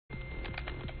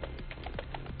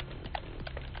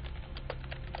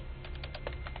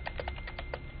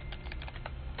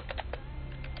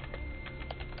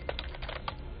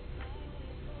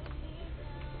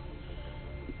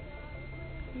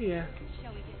Yeah.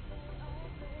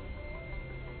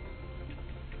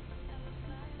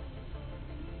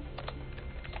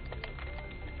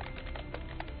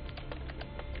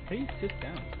 How do you sit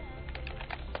down?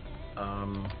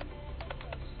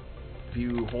 If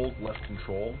you hold left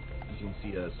control, you can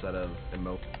see a set of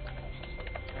emotes.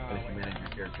 And if you manage your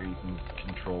character, you can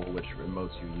control which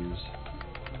emotes you use.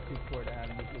 I'm too poor to have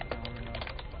you sit down remote.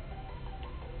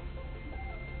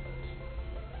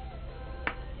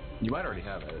 You might already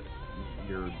have it.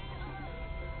 You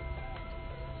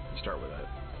start with it,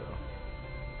 so.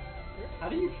 How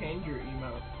do you change your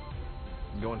emote?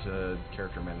 Go into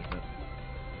character management.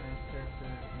 Character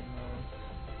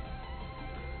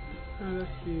remote.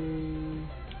 Let's see.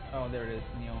 Oh, there it is,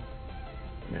 Neil.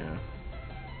 Yeah.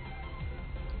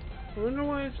 I wonder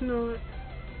why it's not.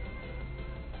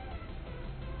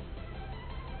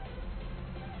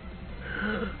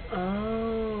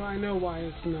 Oh, I know why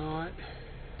it's not.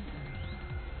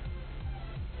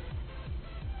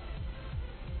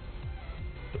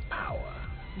 The power.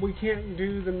 We can't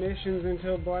do the missions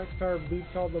until Blackstar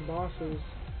beats all the bosses.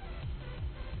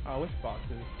 Oh, which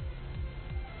bosses?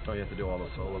 Oh, you have to do all the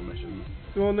solo missions.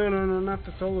 Well, no, not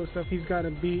the solo stuff. He's got to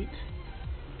beat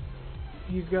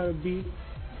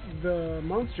the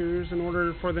monsters in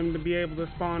order for them to be able to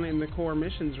spawn in the core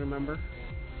missions, remember?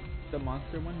 The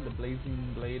monster one? The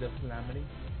Blazing Blade of Calamity?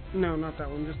 No, not that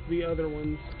one, just the other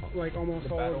ones. Like almost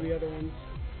The all battle of the other ones.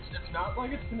 It's not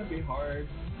like it's gonna be hard.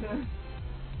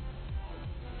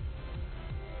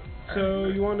 So,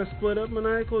 you want to split up,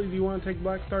 Maniacal? Do you want to take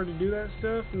Blackstar to do that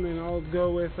stuff? And then I'll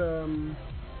go with,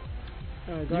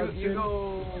 You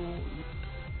go...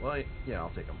 Well, yeah,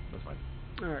 I'll take them. That's fine.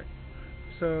 Alright.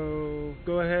 So,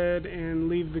 go ahead and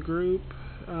leave the group.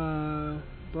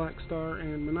 Blackstar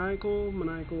and Maniacal.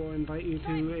 Maniacal will invite you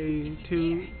to a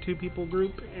two people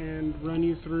group and run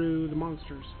you through the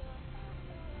monsters.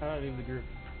 How do I leave the group?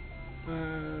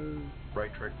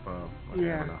 Right trick,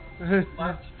 yeah.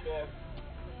 Left shift.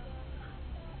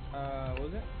 What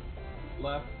was it?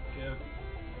 Left shift.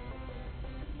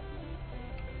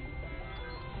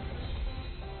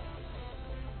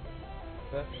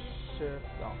 Left shift.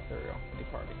 Oh, there we go. New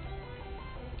party.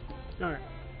 Alright.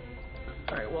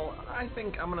 Alright, well, I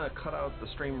think I'm gonna cut out the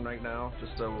stream right now,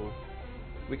 just so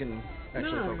we can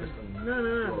actually focus on...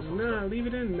 No, leave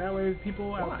it in. That way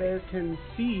people out there can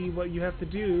see what you have to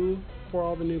do for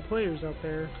all the new players out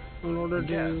there in order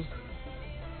to...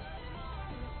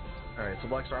 Alright, so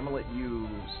Blackstar, I'm gonna let you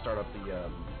start up the,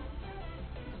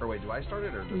 Or wait, do I start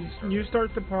it, or does he start You it?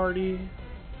 start the party,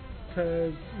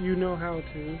 because you know how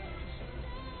to.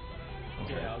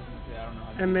 Okay. Yeah, I was gonna say, I don't know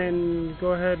how to And do then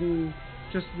go ahead and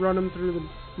just run them through the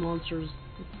monsters.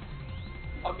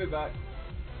 I'll be back.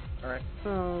 Alright.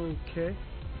 Okay.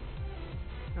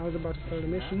 I was about to start a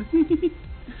mission.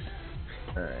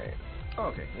 Alright. Oh,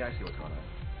 okay, yeah, I see what's going on.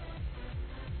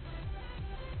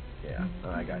 Yeah,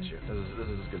 I got you. This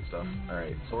is good stuff.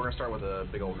 Alright, so we're gonna start with a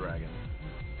big old dragon.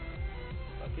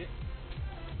 Okay.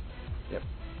 Yep.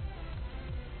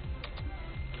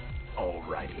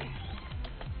 Alrighty.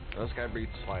 Now, this guy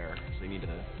breathes fire, so you need to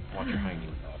watch your hiney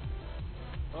with that.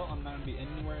 Well, I'm not gonna be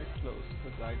anywhere close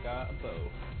because I got a bow.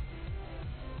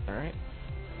 Alright.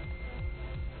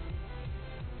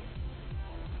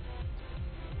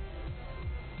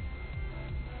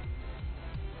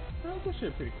 Well, that's actually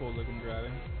a pretty cool looking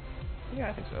dragon. Yeah,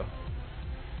 I think so.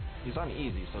 He's on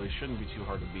easy, so he shouldn't be too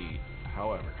hard to beat.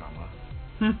 However,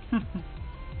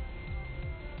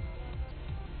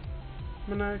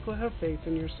 Maniacal, have faith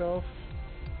in yourself.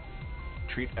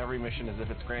 treat every mission as if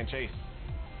it's Grand Chase.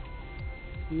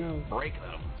 No. Break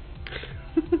them.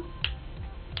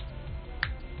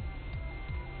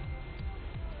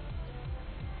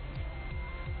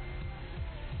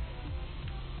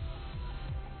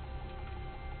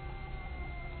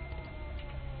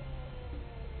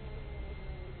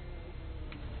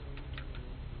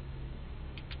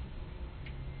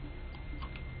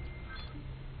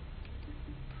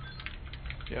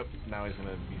 Yep, now he's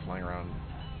gonna be flying around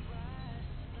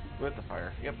with the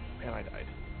fire. Yep, and I died.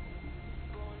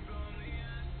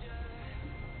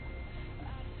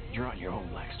 You're on your own,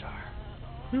 Blackstar.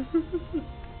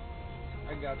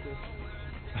 I got this.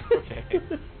 Okay.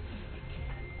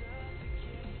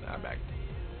 I'm back.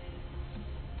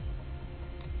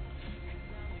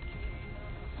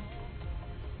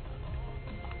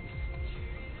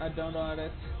 I don't know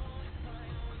it.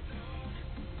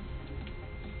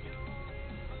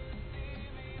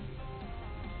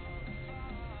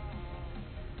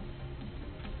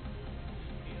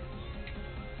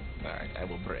 Alright, I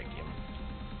will break him.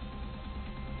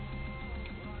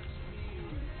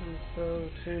 I'm so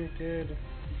tempted.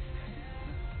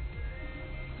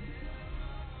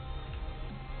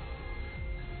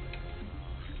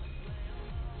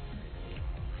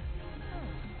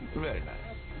 Very nice.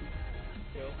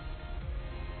 Kill.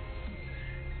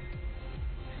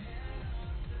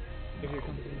 If your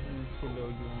competition is too low,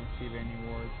 you won't receive any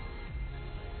rewards.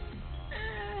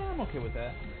 I'm okay with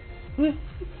that.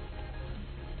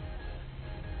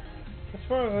 As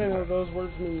far as I know, those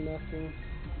words mean nothing.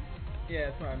 Yeah,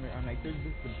 that's what I mean. I'm like, they're just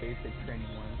the basic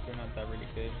training ones. They're not that really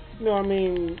good. No, I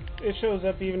mean, it shows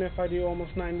up even if I do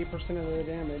almost 90% of the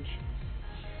damage.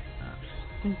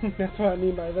 That's what I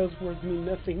mean by those words mean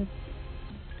nothing.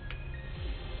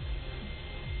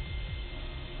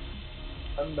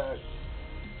 I'm back.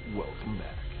 Welcome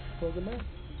back. Welcome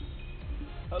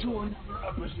back. To another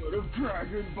episode of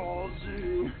Dragon Ball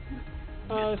Z.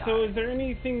 So is there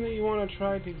anything that you want to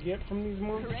try to get from these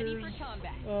monsters,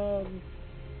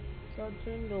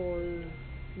 Godsend, or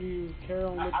do you care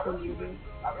on which ones you do?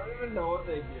 I don't even know what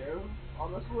they do,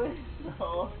 honestly.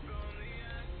 So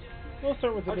We'll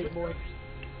start with the big boy.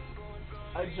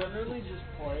 I generally just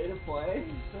play to play.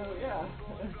 So yeah.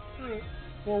 Alright.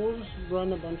 Well, we'll just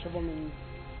run a bunch of them and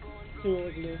see what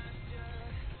we can do.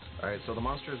 Alright, so the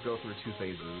monsters go through two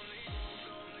phases.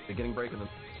 Beginning break and the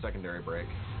secondary break.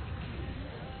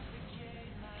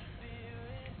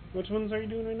 Which ones are you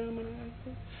doing right now, man?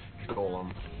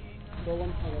 Golem.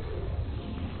 Golem?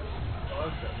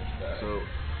 Okay. So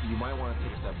you might want to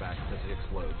take a step back because it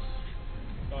explodes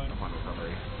upon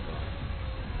recovery.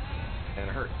 And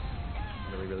it hurts.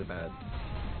 Really, really bad.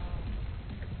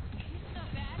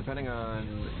 Depending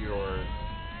on your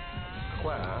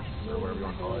class, or whatever you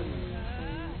want to call it, you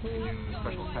can do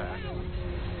special attacks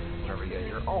whenever you get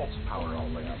your alt power all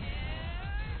the way up.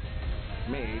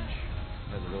 Mage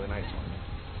has a really nice one.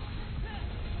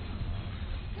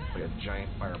 It's like a giant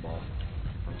fireball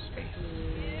from space.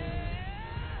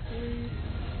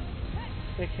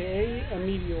 AKA a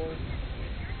meteor.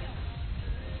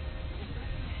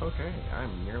 Okay,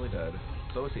 I'm nearly dead.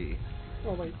 So is he.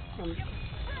 Oh wait,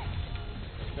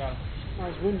 Yeah. I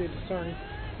was wounded, sorry.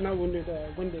 Not wounded,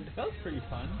 winded. That was pretty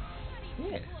fun.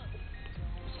 Yeah.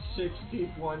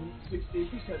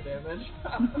 60% damage.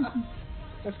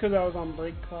 That's because I was on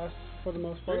break class for the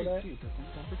most part of that. 32%.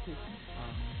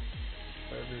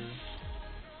 Whatever.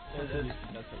 That's how you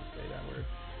say that word.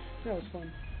 That was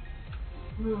fun.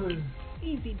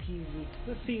 Easy peasy.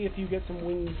 Let's see if you get some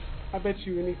wings. I bet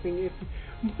you anything if...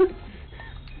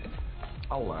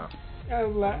 I'll laugh. I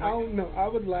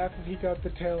would laugh if he got the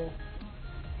tail.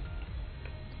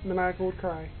 Maniacal would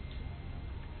cry.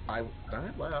 I'd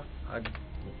laugh. I'd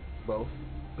both.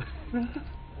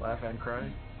 Laugh and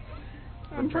cry.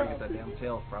 I'm trying to get that damn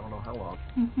tail for I don't know how long.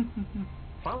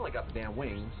 Finally got the damn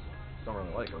wings. Don't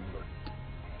really like them,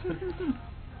 but...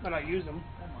 But I use them.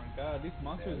 Oh my god, these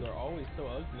monsters are always so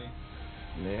ugly.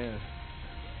 Yeah.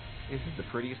 This is the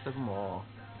prettiest of them all.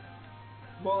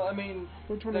 Well, I mean,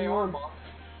 Which one they are are you monsters.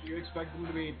 You expect them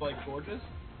to be, like, gorgeous?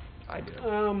 I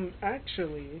do.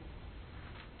 Actually,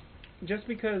 just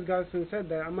because Godson said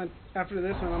that, after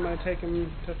this one, I'm gonna take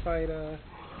him to fight,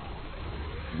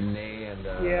 Nay and,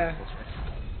 yeah.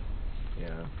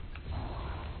 Yeah.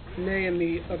 Nay and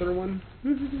the other one.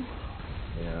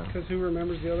 Yeah. Because who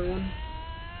remembers the other one?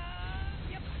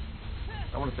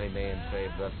 I want to say Nay and Faye,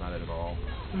 but that's not it at all.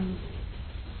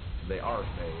 They are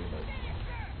Faye, but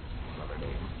it's not their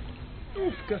name.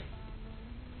 Oof,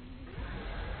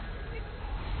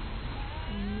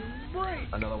 break!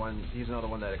 Another one, he's another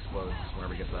one that explodes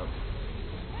whenever he gets up.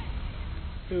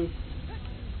 Who?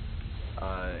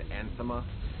 Anthema.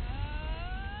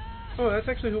 Oh, that's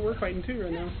actually who we're fighting too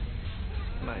right now.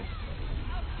 Nice.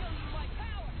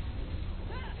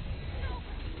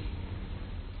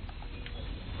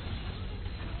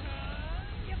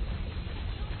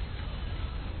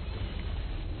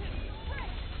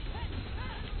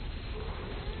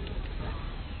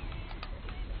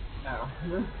 Ow.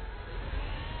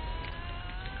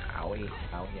 Owie,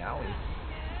 owie, owie.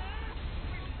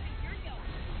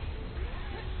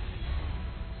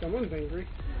 Someone's angry.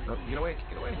 Oh, get away,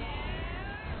 get away.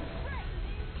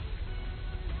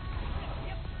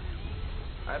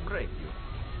 I break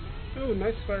you. Oh,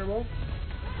 nice fireball.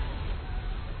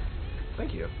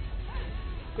 Thank you.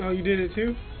 Oh, you did it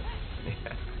too?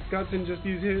 Yeah. Godson just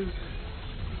used his.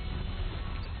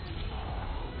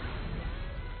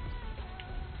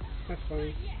 That's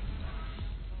funny.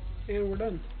 And we're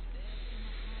done.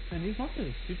 And these monsters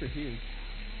are super huge.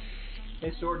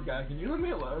 Hey, sword guy, can you leave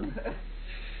me alone?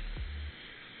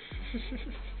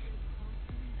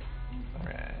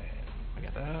 Alright. I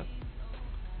got that.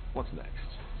 What's next?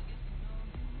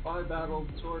 I battled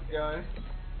sword guy.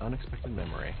 Unexpected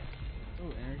memory.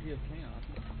 Oh, energy of chaos.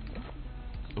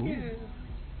 Ooh. Yeah.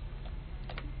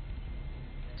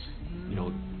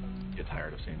 You'll get tired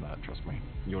tired of seeing that, trust me.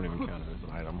 You won't even count it as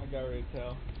an item. I got ready to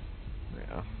tell.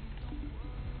 Yeah.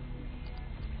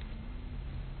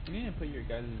 You need to put your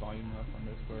guys' volume up on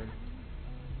Discord.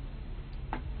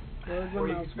 Where's my Or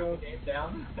you mouse can go? put the game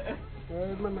down.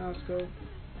 Where's my mouse go?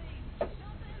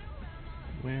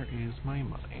 Where is my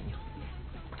mind?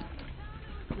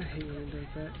 I hate when it does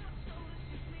that.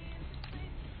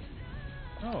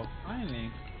 Oh,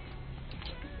 finally.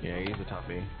 Yeah, he's a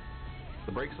toughie.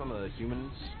 The brakes on the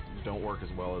humans don't work as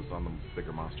well as on the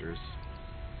bigger monsters.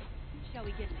 Shall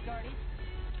we get started?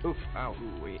 Oof, ow,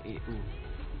 ooh, ooh.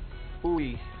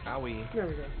 Ooey, owie. There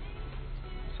we go.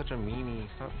 Such a meanie,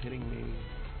 stop hitting me.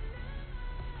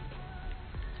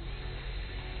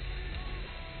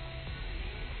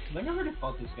 I think I've already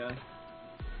fought this guy.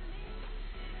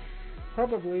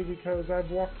 Probably because I've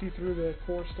walked you through the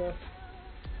core stuff.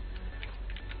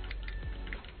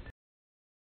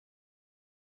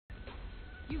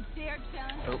 You dare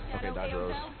challenge Oh, the okay, Shadow dodge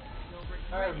those. AOL?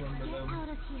 I remember Get them. out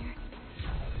of here.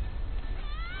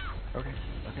 Okay,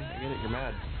 I get it, you're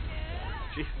mad.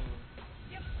 Jeez.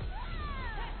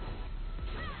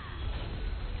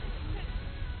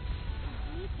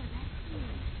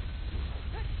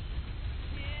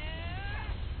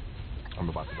 I'm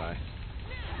about to die.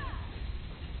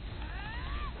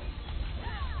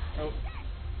 Oh.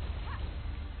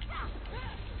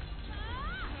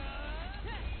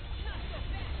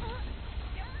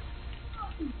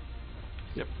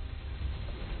 Yep.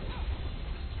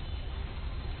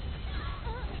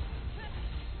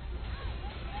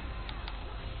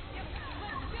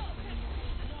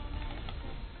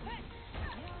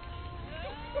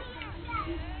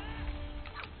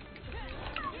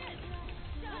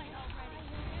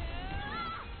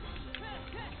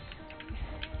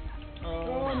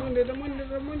 Oh, I'm wounded, I'm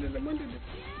wounded, I'm wounded, I'm wounded.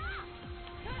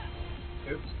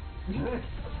 Oops.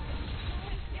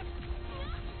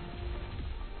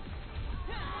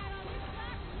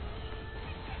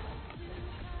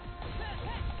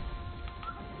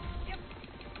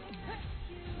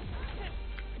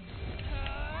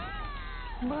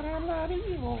 But I'm not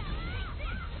evil.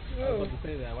 I was Oh, about to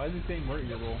say that. Why is it saying we're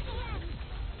evil?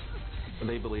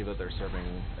 They believe that they're serving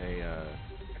a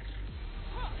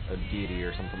deity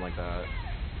or something like that.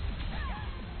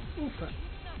 oofa.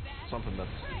 Something that's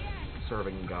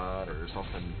serving God or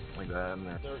something like that. And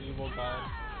They're evil god.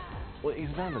 well, he's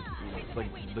not a,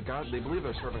 like the God. They believe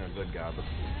they're serving a good God that's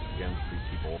against these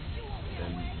people,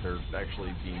 and they're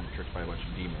actually being tricked by a bunch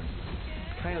of demons.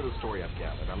 It's kind of the story I've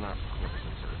gathered. I'm not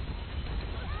 100% certain.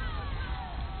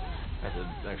 I have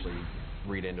to actually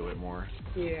read into it more,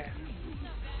 Yeah.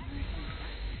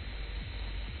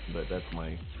 but that's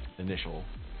my initial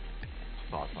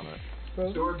thoughts on it. Those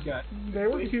were, Sword guy. they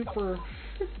were cute for...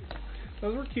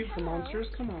 Those were cute for monsters,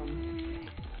 come on.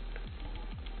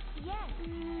 Yes.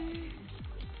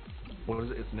 What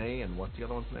is it? It's Nay, and what's the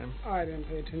other one's name? I didn't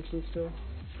pay attention still.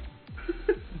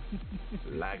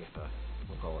 Lagatha.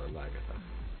 We'll call her Lagatha.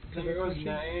 There goes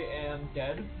Nay and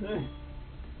Dead.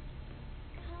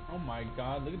 Oh my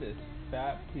god, look at this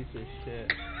fat piece of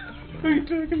shit. We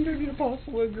took him to the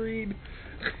Apostle of Greed.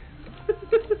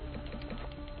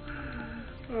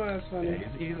 Oh, that's funny. Yeah,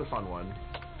 he's a fun one.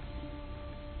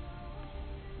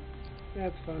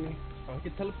 That's funny. Oh, I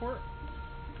can teleport?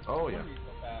 Oh yeah. Why are you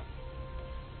so fat?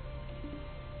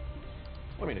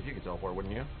 I mean, if you could teleport,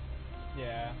 wouldn't you?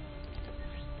 Yeah.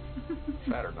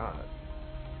 Fat or not.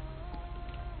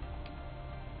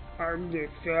 I'm the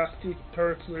fastest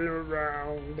person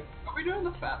around. Are we doing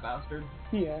the fat bastard?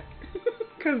 Yeah.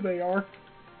 Because they are.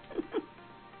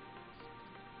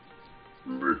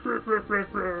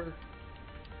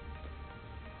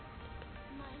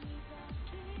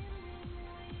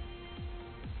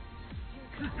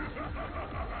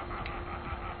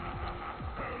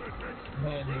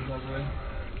 Man, he's ugly.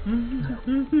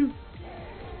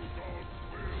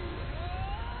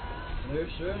 There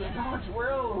should have God's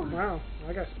will. Wow,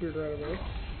 I got speared right away.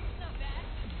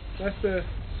 That's the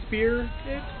spear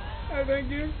it, I thank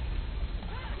you.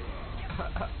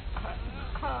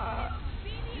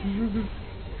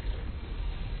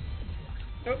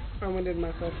 Oh, I winded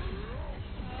myself.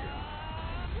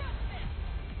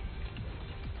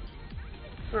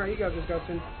 Alright, you guys have got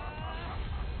some.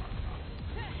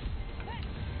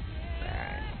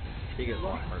 He gets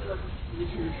lost murder.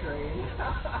 Future train.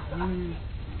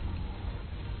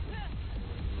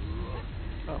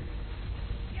 Oh.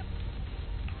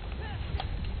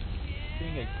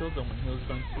 Didn't get killed him when he was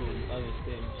going to the other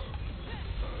stage.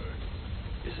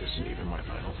 This isn't even my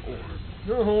final form.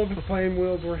 Oh, the flame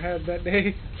wheels were had that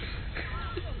day.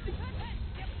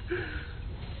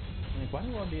 Like, why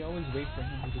do they always wait for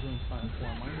him to do his final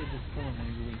form? Why don't they just kill him when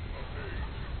he's weak?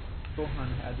 Gohan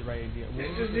had the right idea.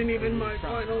 This isn't even my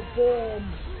final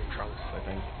form. Trunks, I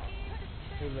think.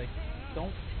 He was like,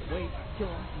 don't wait, kill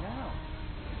him now.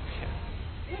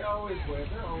 They always win.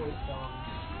 They're always dumb.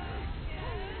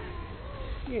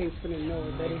 He ain't finna know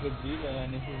it, buddy. Vegeta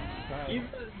and his tribe.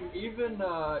 Even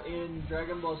in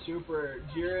Dragon Ball Super,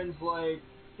 Jiren's like,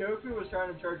 Goku was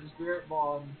trying to charge a spirit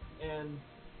bomb, and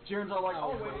Jiren's all like,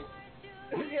 oh wait.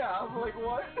 Yeah, I'm like,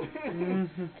 what?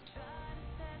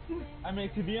 I mean,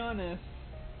 to be honest,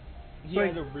 he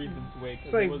like, had a reason to wait.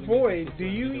 It's like, boy, do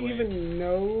you even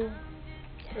know?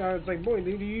 It's like, boy, do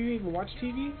you even watch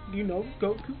TV? Do you know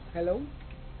Goku? Hello?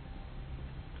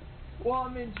 Well,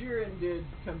 I mean, Jiren did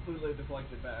completely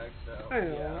deflect it back, so. I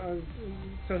know. Yeah.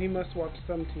 So he must watch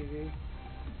some TV.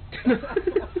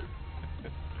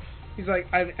 He's like,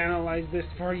 I've analyzed this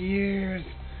for years.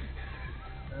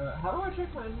 How do I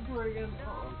check my inventory again?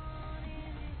 Oh.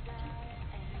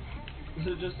 Is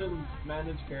it just in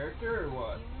manage character or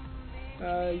what?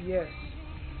 Yes.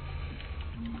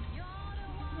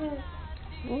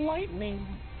 Lightning.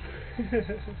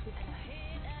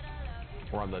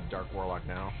 We're on the Dark Warlock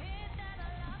now.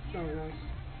 Oh, nice.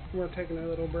 We're taking a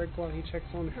little break while he checks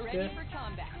on his Ready stuff. for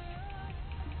combat.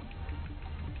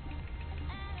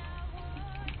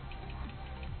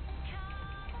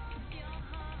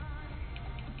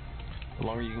 The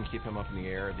longer you can keep him up in the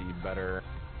air, the better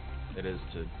it is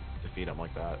to defeat him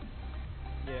like that.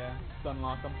 Yeah,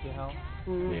 unlock him to hell.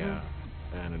 Mm-hmm. Yeah,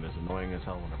 and it is annoying as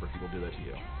hell whenever people do that to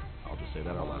you. I'll just say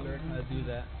that out loud. Learn how to do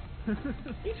that.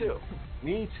 Me too.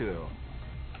 Me too.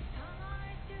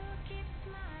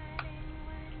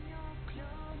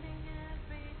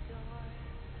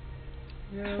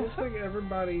 Yeah, it looks like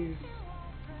everybody's...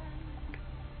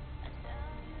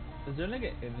 Is there like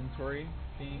an inventory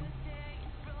thing?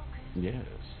 Yes.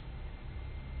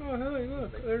 Oh, hey,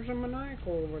 look, there's a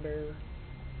maniacal over there.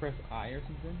 Press I or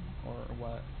something? Or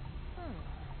what?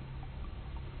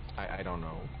 I don't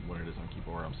know what it is on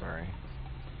keyboard, I'm sorry.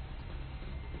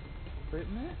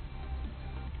 Equipment?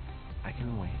 I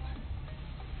can wait.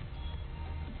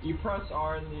 You press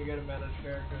R and then you get a manage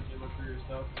character and you look for your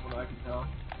stuff, from what I can tell.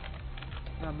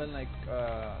 No, but like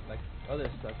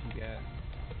other stuff you get.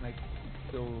 Like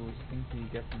those things that you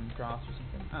get from Cross or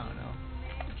something. I don't know.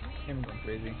 I'm going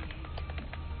crazy.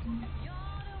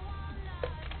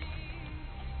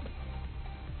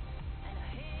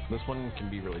 This one can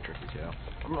be really tricky too.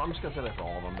 I'm just gonna say that for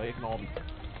all of them. They can all be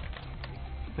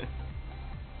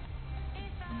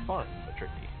fun, but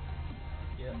tricky.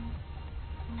 Yep.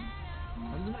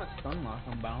 I'm just gonna stun lock.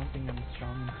 I'm bouncing and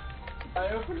strong. I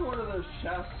opened one of those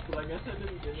chests, but I guess I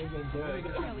didn't get anything good.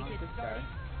 Shall we get started?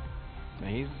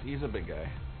 Man, he's a big guy.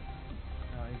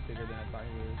 No, he's bigger than I thought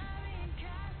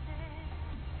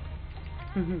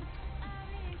he was.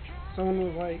 Someone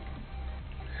was like...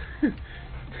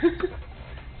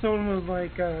 Someone was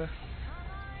like,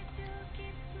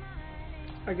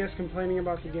 I guess complaining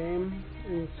about the game,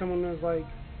 and someone was like,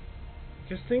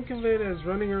 just think of it as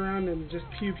running around and just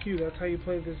pew pew, that's how you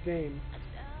play this game.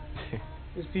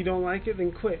 If you don't like it,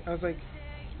 then quit. I was like,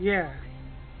 yeah,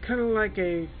 kind of like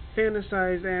a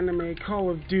fantasized anime Call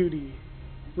of Duty.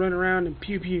 Run around and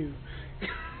pew pew.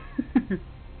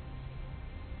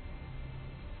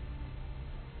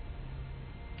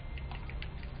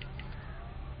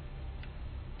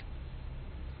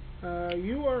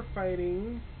 You are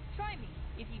fighting Try me,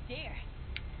 if you dare.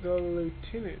 the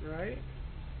lieutenant, right?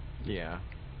 Yeah.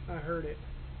 I heard it.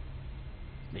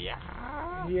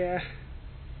 Yeah. Yeah.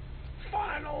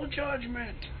 Final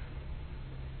judgment.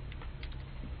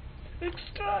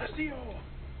 Excelsior.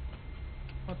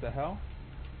 What the hell?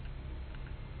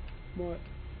 What?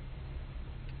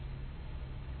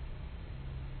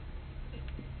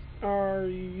 Are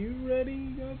you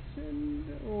ready,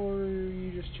 Hudson, or are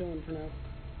you just chilling for now?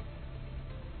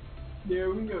 Yeah,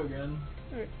 we can go again.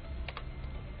 Alright.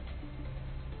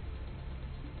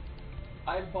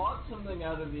 I bought something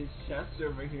out of these chests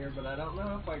over here, but I don't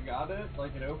know if I got it.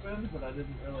 Like, it opened, but I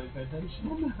didn't really pay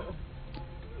attention.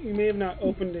 You may have not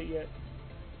opened it yet.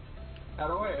 How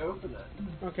do I open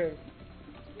it? Okay.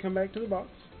 Come back to the box.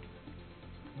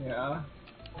 Yeah.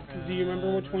 Do you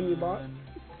remember which one you bought?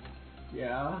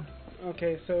 Yeah.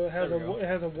 Okay, so it has There we go. it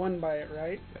has a 1 by it,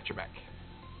 right? Got your back.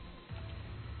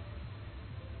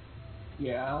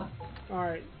 Yeah.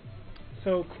 Alright.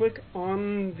 So click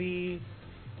on the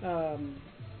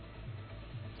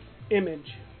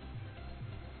image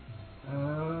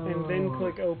and then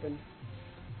click open.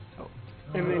 Oh.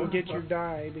 And then get your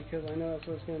die, because I know that's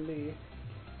what it's going to be.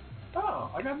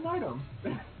 Oh, I got an item.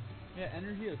 Yeah,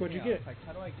 energy of What'd you chaos. get? Like,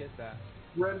 how do I get that?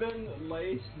 Ribbon,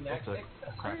 lace, neck, That's a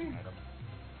accessory. crafting item.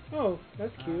 Oh,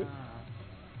 that's cute. Ah.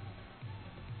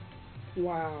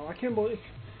 Wow, I can't believe...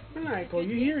 Maniacal,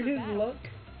 you hear his luck?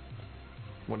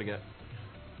 What'd you get?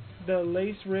 The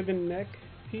lace ribbon neck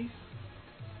piece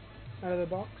out of the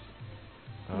box.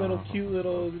 Little cute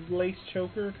little lace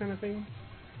choker kind of thing.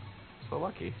 So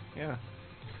lucky, yeah.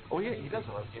 Oh yeah, he does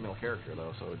have a female character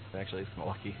though, so it actually is kind of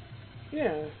lucky.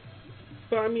 Yeah.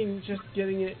 But I mean, just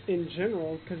getting it in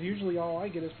general, because usually all I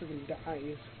get is freaking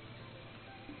dies.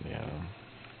 Yeah.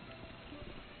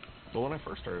 Well, when I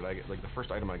first started, the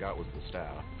first item I got was the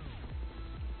staff.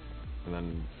 And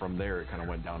then from there, it kind of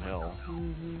went downhill.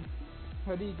 Mm-hmm.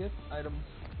 How do you get items?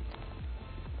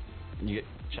 You get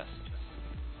chests.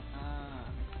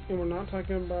 And we're not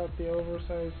talking about the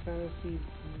oversized fantasy...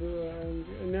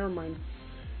 never mind.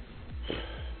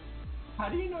 How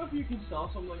do you know if you can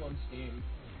sell something on Steam?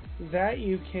 That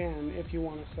you can, if you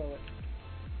want to sell it.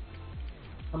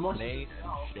 How much does Nate it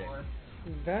sell and for?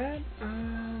 That,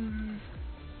 I'm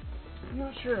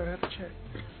not sure. I have to check.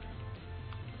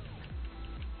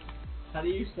 How do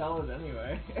you sell it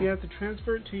anyway? You have to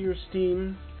transfer it to your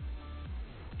Steam,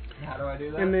 How do I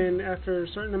do that? and then after a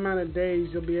certain amount of days,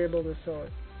 you'll be able to sell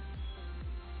it.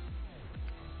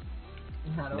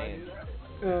 How do I do that?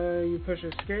 You push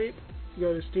escape,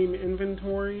 go to Steam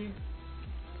inventory,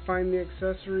 find the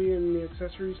accessory in the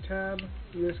accessories tab.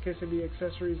 In this case, it'd be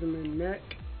accessories and then neck.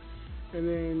 And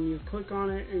then you click on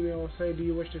it, and it'll say, do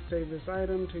you wish to save this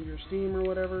item to your Steam or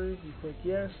whatever? You click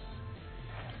yes.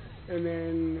 And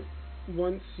then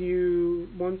once the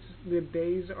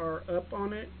days are up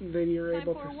on it, then you're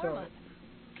able to sell it.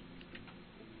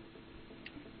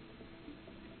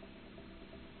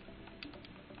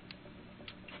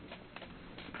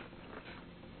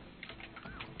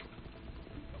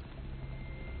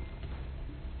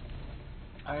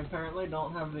 I apparently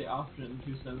don't have the option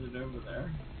to send it over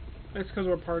there. It's because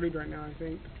we're partied right now, I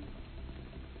think.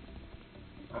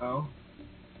 Oh.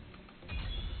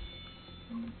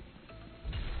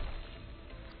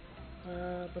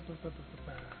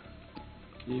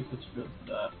 See if it's good for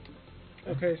that.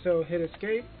 Okay, so hit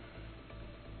escape.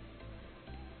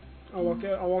 I'll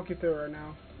walk you through it right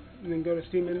now. And then go to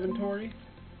Steam inventory.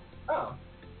 Oh.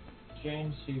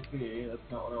 Change CP, that's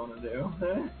not what I want to do.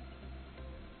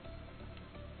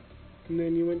 And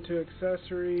then you went to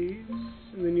accessories,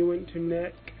 and then you went to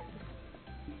neck,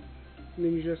 and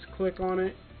then you just click on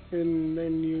it, and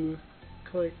then you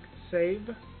click save.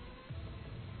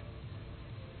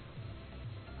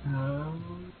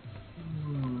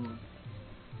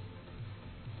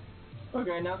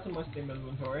 Okay, now it's in my Steam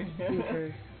inventory.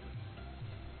 Okay.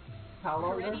 How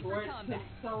long Ready does for it wait combat. to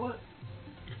sell it?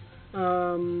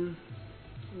 Let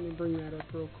me bring that up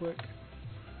real quick.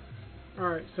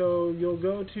 Alright, so you'll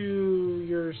go to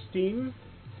your Steam,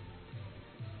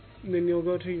 and then you'll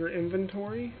go to your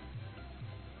inventory.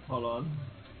 Hold on.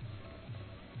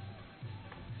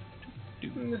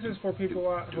 And this is for people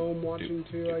at home watching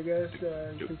too, I guess.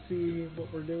 You can see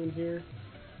what we're doing here.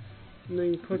 And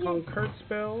then you click on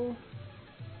KurtzPel.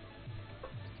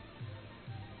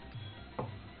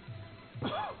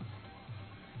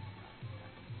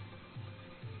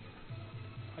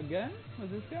 Again? Was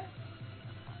this guy?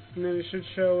 And then it should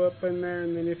show up in there,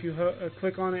 and then if you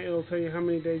click on it, it'll tell you how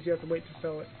many days you have to wait to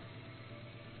sell it.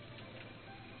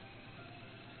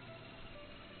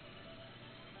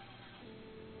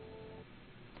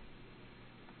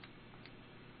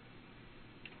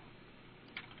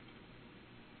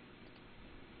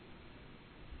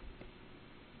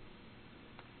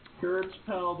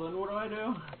 KurtzPel, then what do I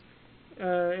do?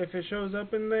 If it shows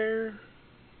up in there,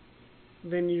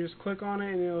 then you just click on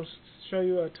it, and it'll show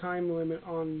you a time limit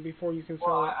on before you can Well,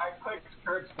 sell it. I clicked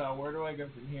KurtzPel, where do I go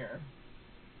from here?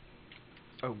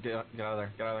 Oh, get out of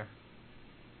there. Get out of there.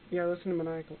 Yeah, listen to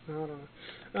Maniacal. No, I don't know.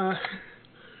 Yeah,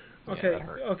 Okay, that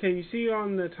hurt. okay, you see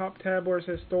on the top tab where it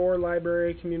says Store,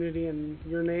 Library, Community, and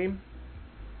your name?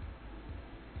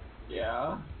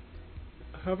 Yeah.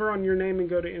 Hover on your name and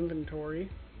go to Inventory.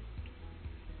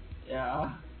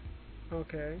 Yeah.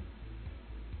 Okay.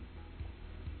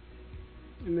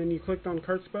 And then you clicked on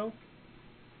KurtzPel.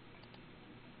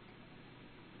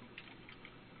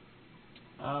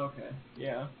 Oh, okay.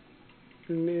 Yeah.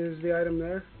 And is the item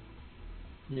there?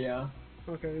 Yeah.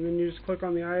 Okay, and then you just click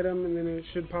on the item, and then it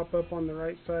should pop up on the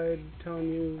right side telling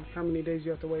you how many days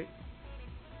you have to wait.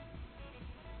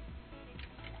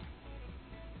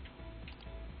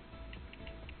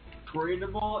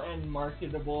 Tradable and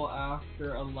marketable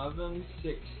after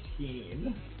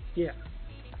 11/16. Yeah.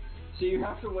 So you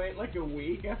have to wait like a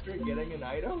week after getting an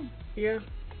item? Yeah.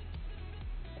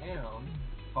 Damn.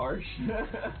 Harsh.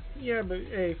 Yeah, but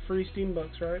hey, free Steam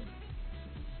bucks, right?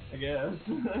 I guess.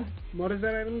 What is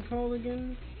that item called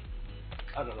again?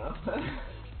 I don't know.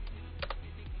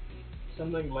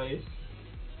 something lace.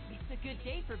 It's a good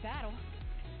day for battle.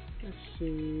 Let's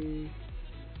see.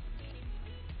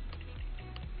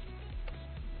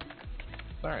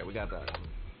 Alright, we got that.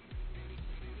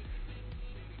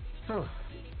 Oh.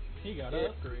 He got an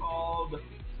It's upgrade. called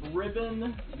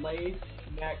Ribbon Lace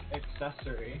Neck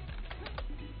Accessory.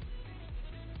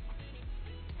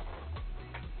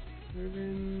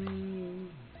 Ribbon.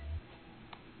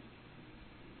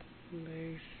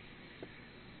 Lace.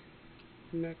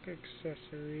 Neck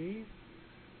accessory.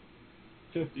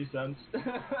 50 cents.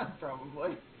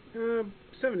 Probably.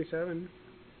 77.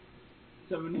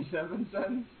 77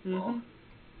 cents? Mhm.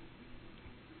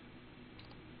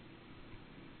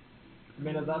 I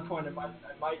mean, at that point, I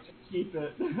might just keep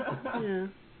it. Yeah.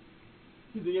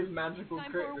 Because it gives magical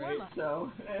Time crit for a rate, warm-up.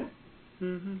 so.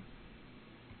 Mhm.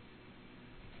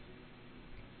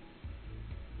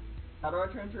 How do I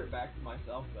transfer it back to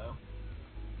myself, though?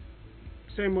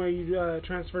 Same way you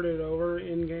transferred it over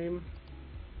in game.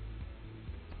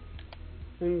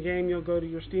 In game, you'll go to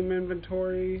your Steam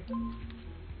inventory.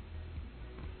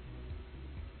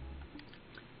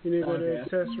 You need to go to Okay.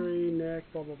 accessory, neck,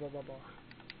 blah blah blah blah blah.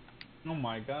 Oh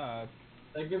my god.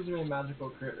 That gives me a magical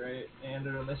crit rate, and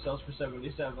it only sells for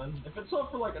 77. If it sold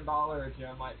for like $1 or $2,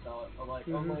 I might sell it, but like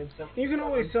only 77. You can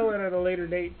always sell it at a later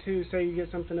date too. Say you get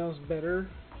something else better,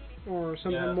 or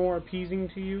something Yeah. more appeasing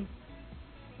to you.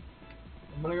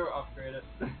 I'm gonna go upgrade it.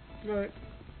 But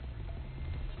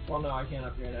Well, no, I can't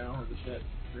upgrade it. I don't have the shit.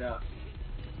 Forgot.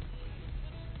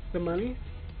 the money.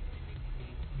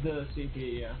 The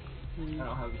CP, yeah. Mm. I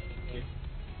don't have the CP.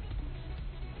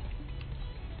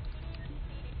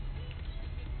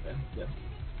 Yeah.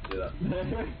 Do that.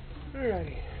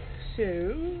 Alrighty. So.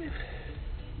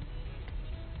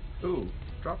 Ooh,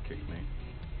 drop kicked me.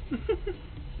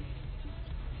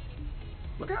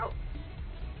 Look out!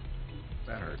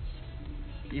 That hurts.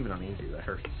 Even on easy, that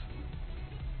hurts.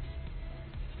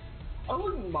 I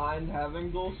wouldn't mind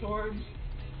having dual swords.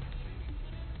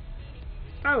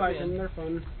 I like Yeah. them. They're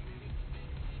fun.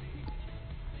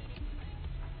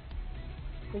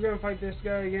 We're gonna fight this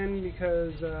guy again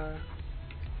because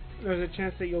there's a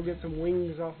chance that you'll get some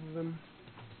wings off of him.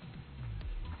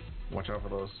 Watch out for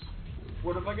those.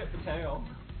 What if I get the tail?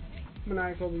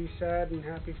 Maniacal will be sad and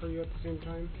happy for you at the same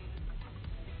time.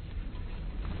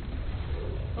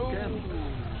 Again.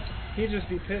 He'd just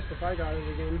be pissed if I got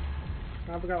it again.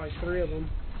 I've got like 3 of them.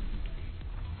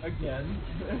 Again.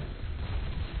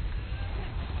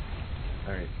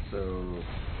 Alright, so...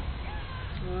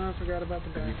 Oh, I forgot about the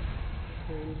back.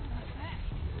 And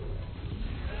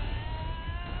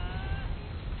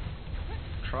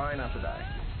Try not to die.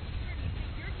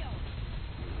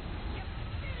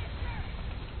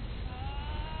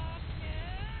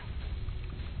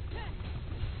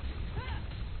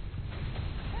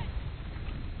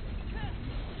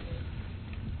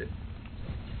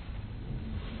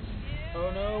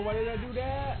 Oh no, why did I do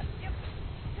that?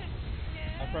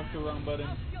 I pressed the wrong button.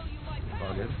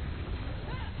 All good?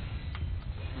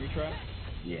 Retry?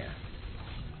 Yeah.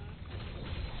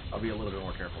 I'll be a little bit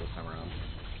more careful this time around.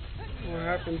 what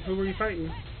happened? Who were you fighting?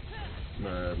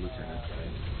 The lieutenant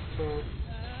guy.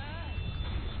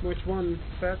 Which one?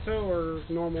 Fatso or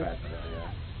normal? Fast,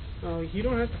 yeah. Oh, you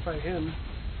don't have to fight him.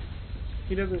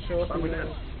 He doesn't show up Thought in we the... did.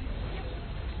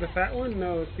 The fat one?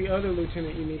 No, it's the other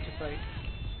lieutenant you need to fight.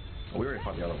 We already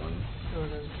fought the other one.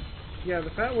 Okay. Yeah, the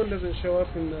fat one doesn't show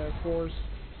up in the cores.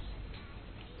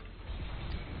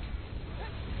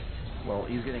 Well,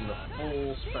 he's getting the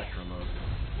full spectrum of...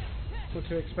 What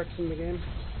to expect from the game.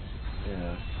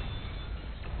 Yeah.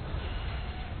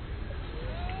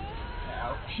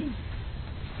 Ouch.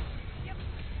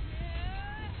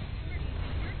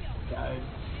 Guys.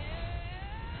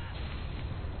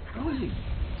 How is he?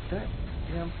 That...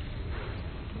 Yeah.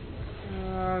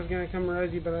 I was gonna come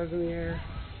res you, but I was in the air.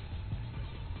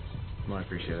 Well, I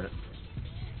appreciate it.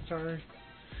 Sorry.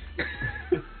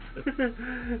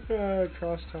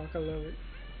 Crosstalk, I love it.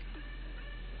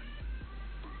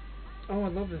 Oh, I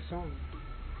love this song.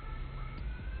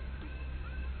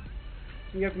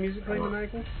 You got the music playing,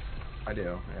 Michael? I do,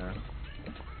 yeah.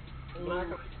 I'm not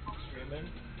gonna be streaming.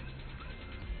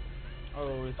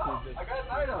 Oh, it's Oh, the I got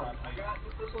an item. I got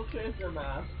the Thistle Chaser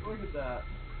mask. Look at that.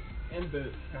 And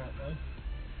boots, apparently.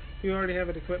 You already have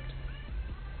it equipped.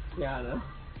 Yeah, I know.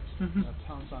 I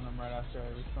pounced on him right after I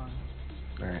respawned.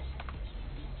 Alright.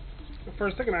 For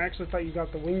a second, I actually thought you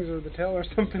got the wings or the tail or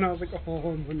something. I was like,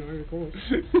 oh, maniacal.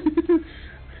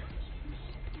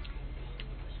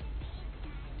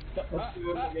 Let's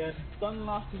do it again. Stun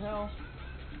lost to hell.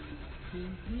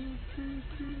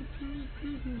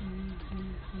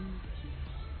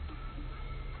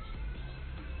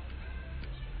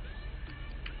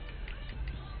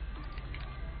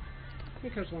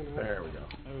 Because why not? There we go.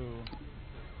 Oh.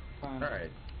 Fine.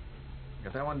 Alright.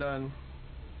 Got that one done.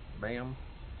 Bam.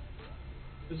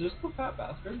 Is this the fat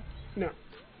bastard? No.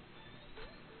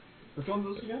 Which one's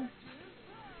this again?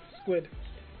 Squid.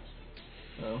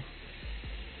 Oh.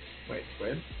 Wait,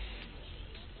 squid?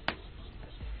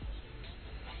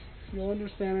 You'll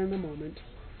understand in a moment.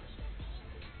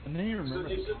 And then you remember.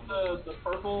 Is it the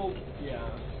purple? Yeah.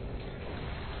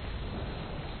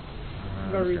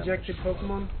 The rejected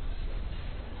Pokemon?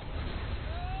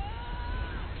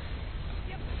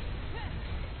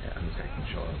 Yeah, I'm just making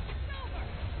sure.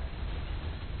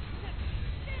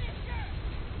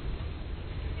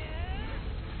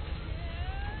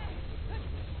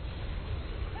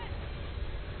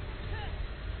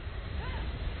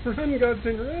 Run,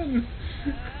 Godson, run!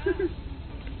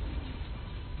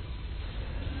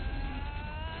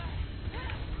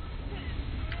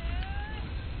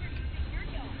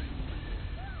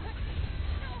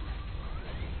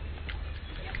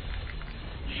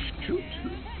 Shoot.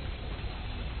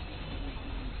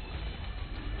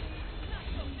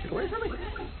 Get away from me.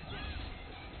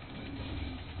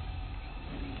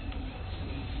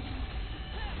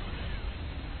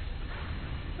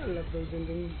 I love those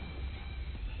endings.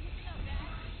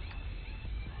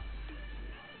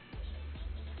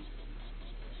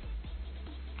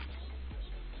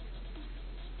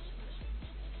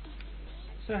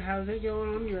 So how's it going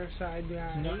on your side,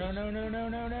 guys? No.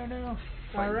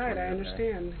 Alright, I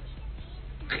understand.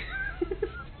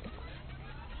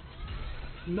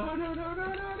 No.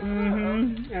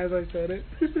 As I said it.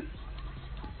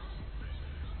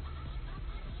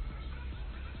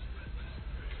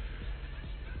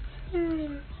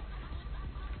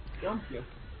 Jump you.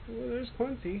 Well, there's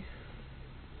Quincy.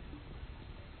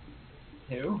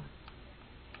 Who?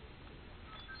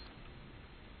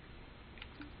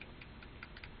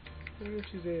 I wonder if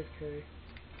she's AFK.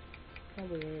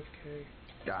 Probably AFK.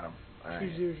 Got him. Alright.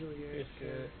 She's usually It's AFK.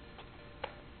 good.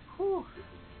 Whew.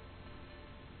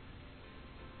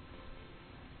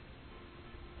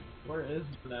 Where is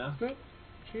Mona? Nope,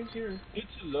 she's here. Due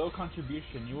to low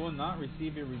contribution, you will not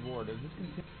receive a reward. As this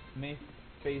continues, you may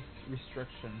face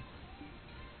restrictions.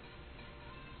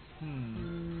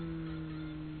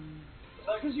 Is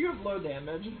that because you have low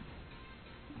damage?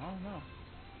 I don't know.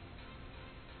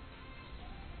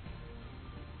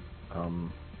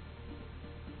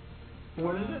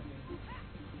 What is it?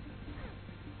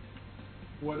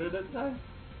 What did it say?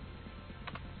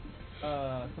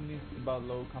 Something about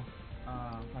low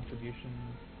contribution.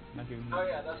 Not giving. Oh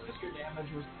yeah, that's because your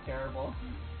damage was terrible.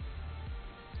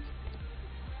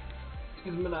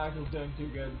 Because Monac was doing too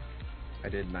good. I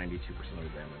did 92% of the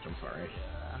damage. I'm sorry.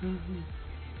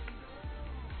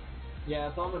 Yeah,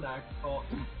 it's on Monac's fault.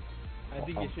 I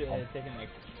think it should have taken like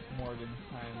more than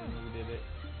time when we did it.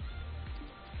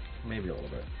 Maybe a little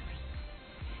bit.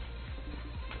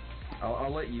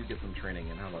 I'll let you get some training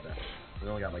in. How about that? We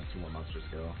only got like 2 more monsters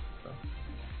to go. So.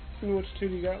 And which 2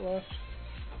 do you got left?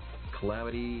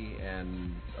 Calamity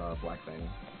and Black Fang.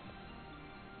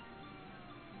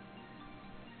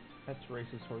 That's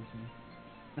racist towards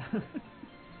me.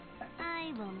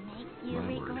 I will make you My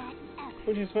word. regret everything.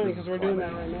 Which is funny because we're doing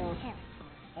that right now.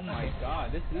 Oh my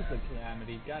god, this is a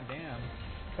calamity. Goddamn.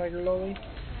 Tiger Lily.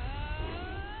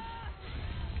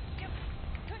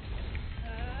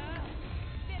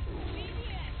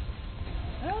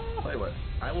 Tell you what,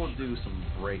 I will do some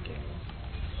breaking.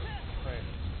 Right.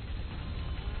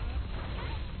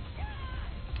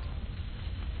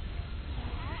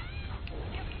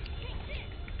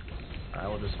 I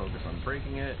will just focus on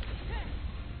breaking it.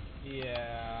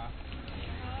 Yeah.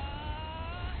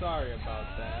 Sorry about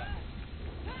that.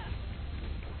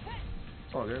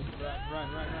 It's all good. Run.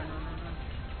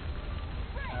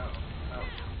 Ow.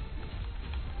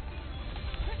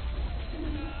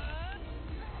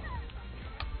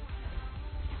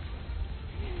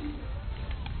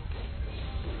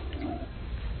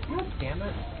 God damn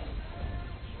it.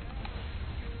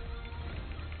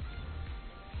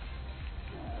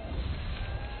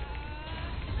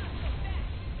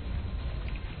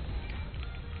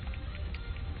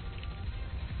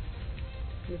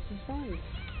 This is fine.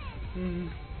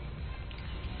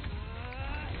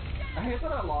 I hate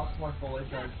that I lost my fully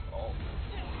charged ult.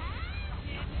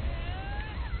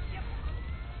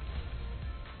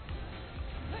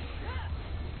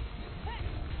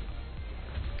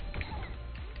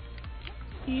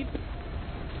 Eep.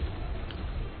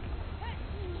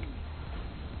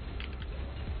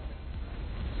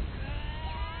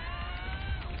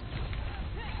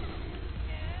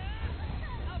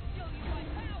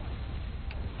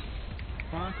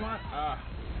 Come on. Ah.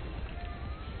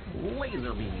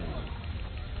 Laser beam.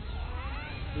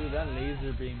 Dude, that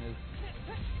laser beam is...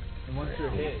 And once you're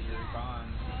hit, you're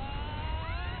gone.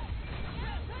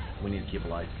 We need to keep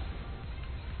life.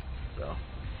 So.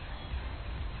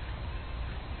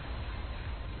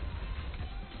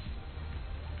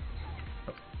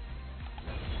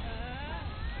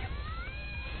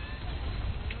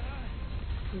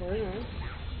 Very nice.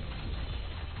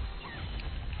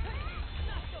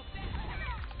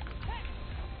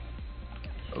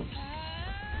 Oops.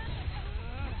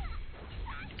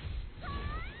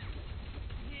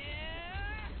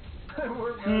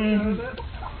 We're doing it.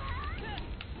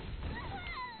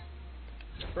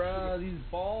 Bruh, these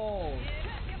balls.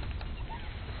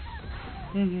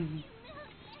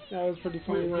 That was pretty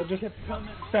funny. Wait, Just just kept coming.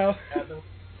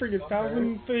 Friggin'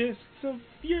 thousand fists of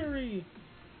fury.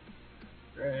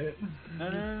 Right.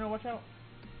 No, watch out.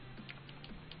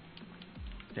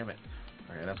 Damn it.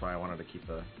 Okay, that's why I wanted to keep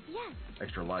the Yes.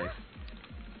 extra life.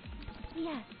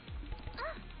 Yes.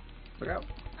 Look out.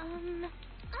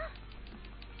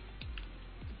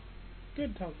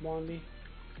 Good talk, Blondie.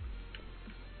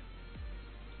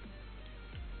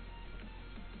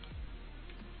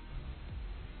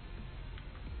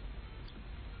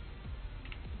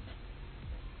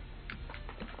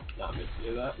 Not me to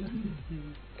do that.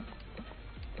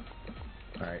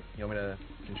 Alright, you want me to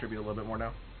contribute a little bit more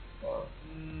now?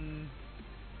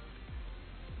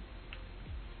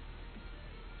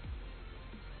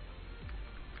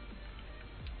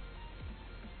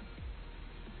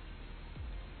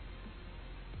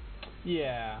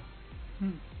 Yeah.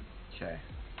 Okay.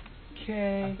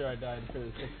 Okay. After I died for the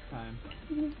 6th time.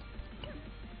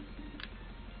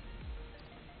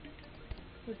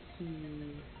 Let's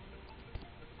see.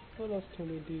 What else can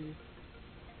we do?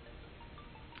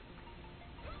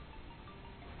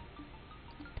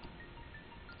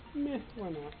 Meh, why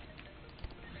not?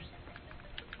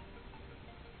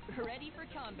 Ready for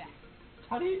combat.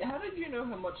 How did you know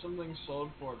how much something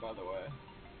sold for, by the way?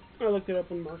 I looked it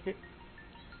up in market.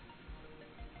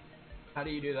 How do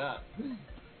you do that?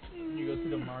 You go to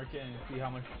the market and see how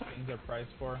much things are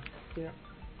priced for. Yeah.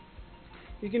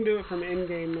 You can do it from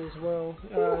in-game as well.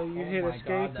 You hit my escape,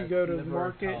 God, you that go to the sliver of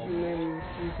market, health. and then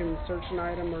you can search an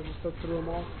item or just look through them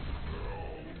all.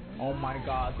 Oh my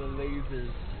god, the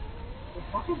lasers. The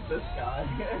fuck is this guy?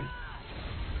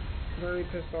 Very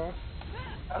pissed off.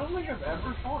 I don't think I've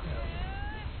ever fought him.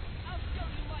 I'll show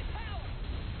you my power.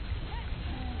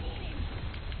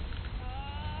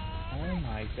 Oh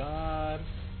my god.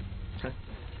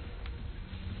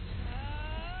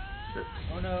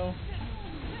 Oh no.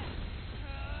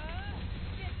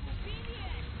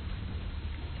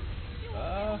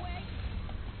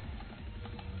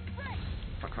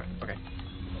 Fuck, okay.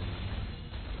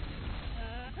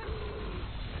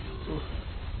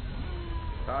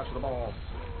 Dodge the ball.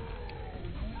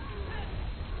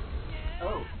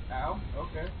 Oh, ow,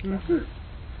 okay.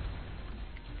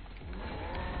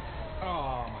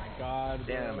 Oh my god.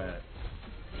 Damn bro. it.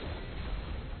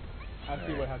 I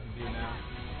see what I have to do now.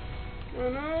 Oh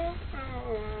no!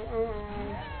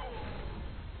 Oh.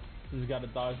 Just gotta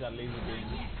dodge that laser beam.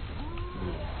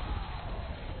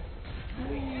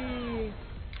 Whee!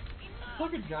 It's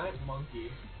like a giant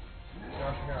monkey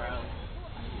rushing around.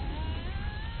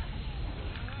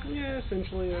 Yeah,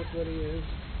 essentially that's what he is.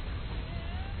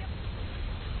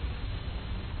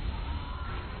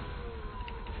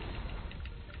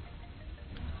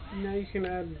 Now you can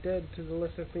add dead to the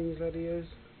list of things that he is.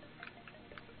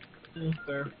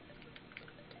 Fair.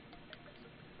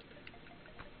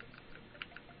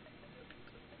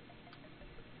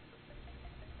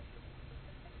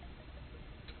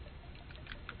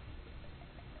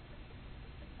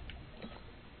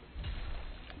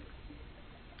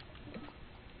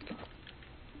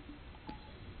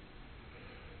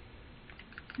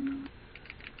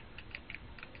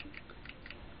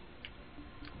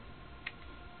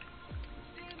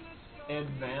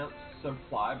 Advanced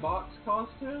supply box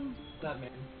costume? What's that mean?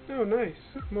 Oh, nice.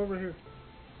 I'm over here.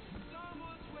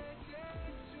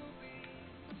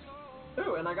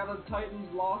 Ooh, and I got a Titan's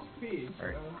Lost piece.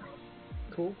 Alright.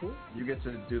 Cool. You get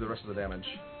to do the rest of the damage.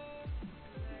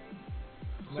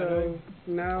 So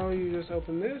now you just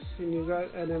open this, and you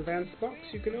got an advanced box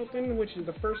you can open, which is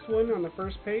the first one on the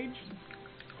first page.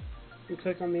 You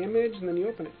click on the image, and then you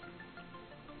open it.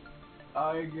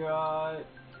 I got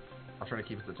I'll try to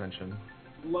keep its attention.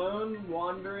 Lone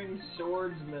Wandering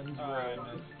Swordsman's I robe.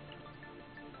 missed.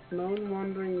 Lone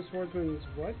Wandering Swordsman's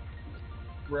what?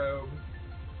 Robe.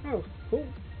 Oh, cool.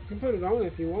 You can put it on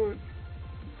if you want.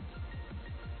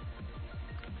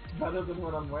 Better than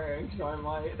what I'm wearing, so I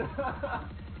might. Do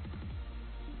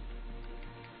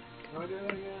I do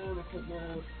that again?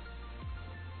 Equipment.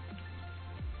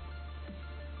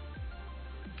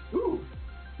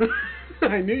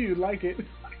 I knew you'd like it.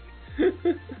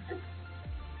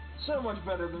 So much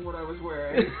better than what I was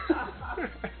wearing.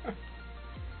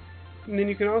 And then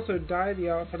you can also dye the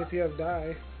outfit if you have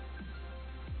dye.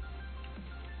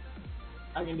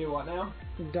 I can do what now?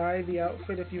 Dye the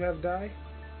outfit if you have dye.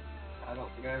 I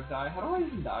don't think I have dye. How do I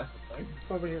even dye something?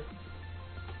 Over here.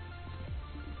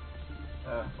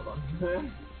 Hold on.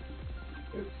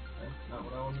 Oops, that's not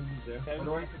what I wanted to do. How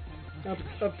do I?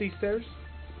 Up these stairs.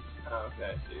 Oh,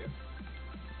 okay, I see you.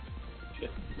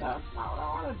 Shit, that's not what I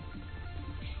wanted.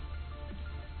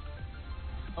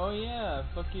 Oh yeah,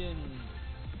 fucking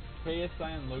KSI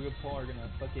and Logan Paul are gonna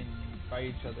fucking fight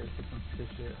each other for some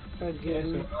shit.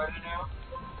 Again, So right now?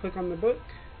 click on the book.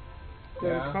 Go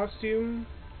to Yeah. costume.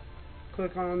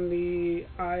 Click on the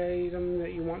item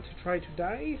that you want to try to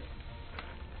dye.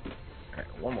 Okay,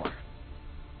 one more.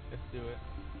 Let's do it.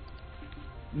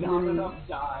 Not enough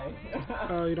dye.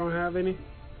 Oh, you don't have any?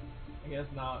 I guess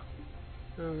not.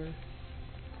 Okay.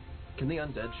 Can the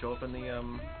undead show up in the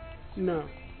No.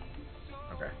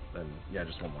 Okay, then yeah,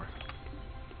 just one more.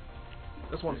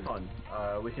 This one's fun.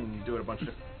 We can do it a bunch of.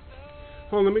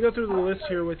 Hold on, let me go through the list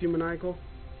here with you, Maniacal.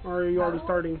 Or are you already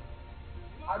starting?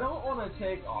 I don't want to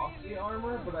take off the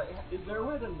armor, but is there a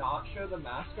way to not show the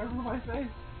mask over my face?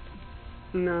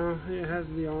 No, it has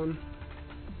to be on.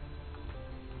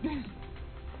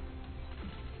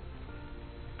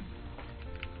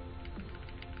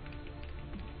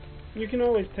 You can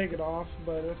always take it off,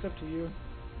 but it's up to you.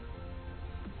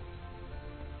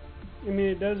 I mean,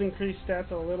 it does increase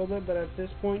stats a little bit, but at this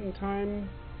point in time,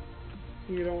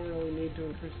 you don't really need to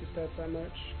increase the stats that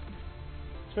much.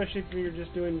 Especially if you're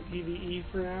just doing PvE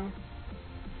for now.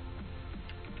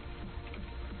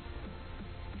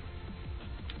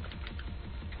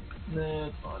 Nah,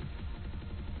 it's fine.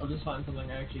 I'll just find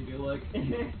something I actually do like.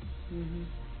 Mhm.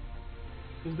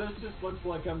 Because this just looks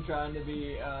like I'm trying to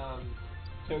be,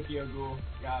 Tokyo Ghoul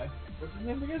guy. What's his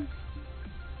name again?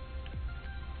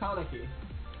 Kaneki.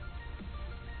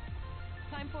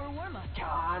 Time for a warm-up.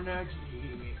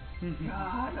 Kaneki.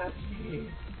 Kaneki.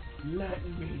 Let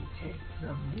me take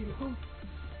from you.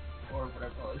 Or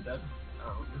whatever I said. I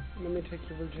don't remember. Let me take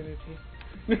your virginity.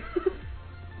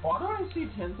 Why do I see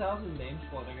 10,000 names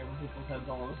floating over people's heads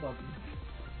all of a sudden?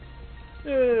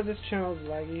 This channel's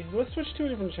laggy. Let's switch to a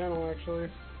different channel, actually.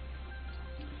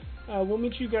 We'll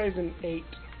meet you guys in 8.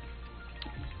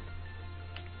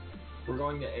 We're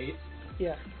going to 8?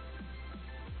 Yeah.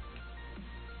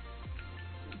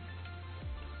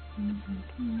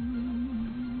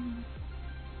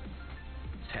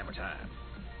 It's hammer time.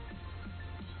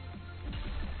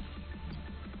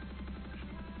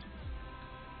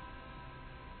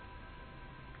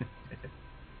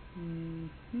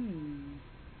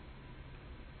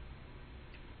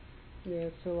 Yeah,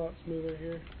 it's a lot smoother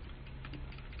here.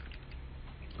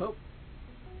 Oh.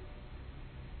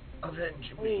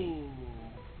 Avenge me.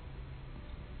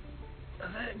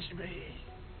 Avenge me.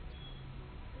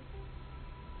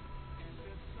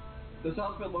 This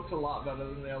outfit looks a lot better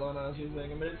than the other one I was using. I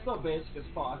mean, it's still basic as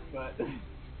fuck, but...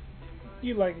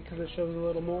 You like it because it shows a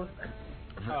little more.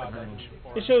 Avenge.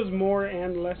 It shows more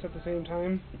and less at the same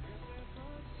time.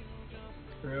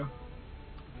 True.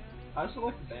 I also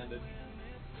like the bandage.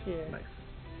 Yeah. Nice.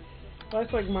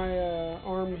 That's like my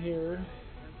arm here.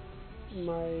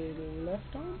 My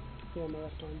left arm? Yeah, my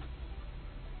left arm.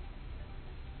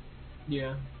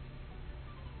 Yeah.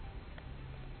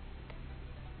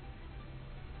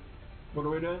 What are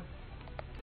we doing?